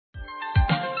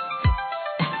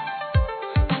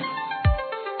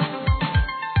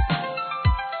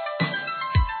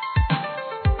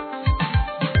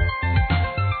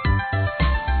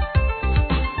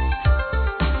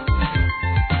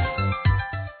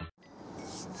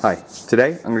Hi,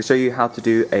 today I'm going to show you how to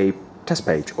do a test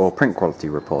page or print quality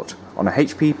report on a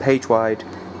HP PageWide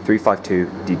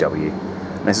 352DW.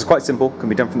 And this is quite simple, can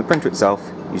be done from the printer itself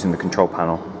using the control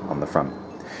panel on the front.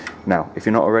 Now, if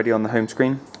you're not already on the home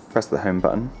screen, press the home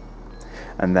button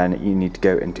and then you need to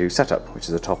go into setup, which is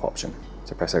the top option.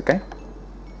 So press OK.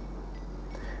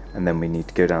 And then we need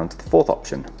to go down to the fourth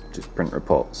option, which is print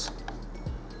reports.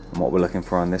 And what we're looking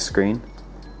for on this screen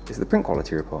is the print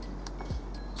quality report.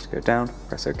 Just go down,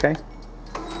 press OK.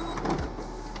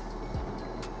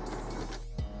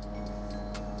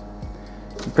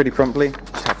 And pretty promptly,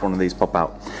 just have one of these pop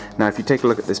out. Now if you take a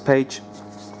look at this page,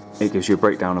 it gives you a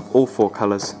breakdown of all four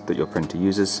colours that your printer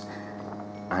uses,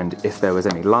 and if there was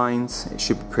any lines, it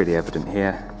should be pretty evident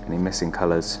here. Any missing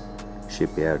colours,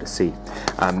 should be able to see.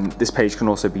 This page can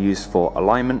also be used for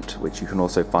alignment, which you can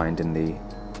also find in the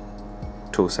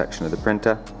tool section of the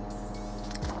printer.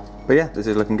 But yeah, this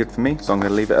is looking good for me, so I'm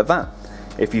going to leave it at that.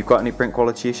 If you've got any print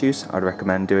quality issues, I'd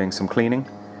recommend doing some cleaning,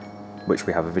 which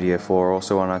we have a video for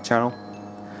also on our channel.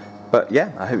 But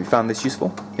yeah, I hope you found this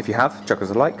useful. If you have, chuck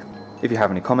us a like. If you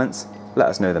have any comments, let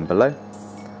us know them below.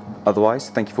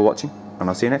 Otherwise, thank you for watching, and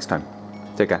I'll see you next time.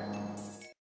 Take care.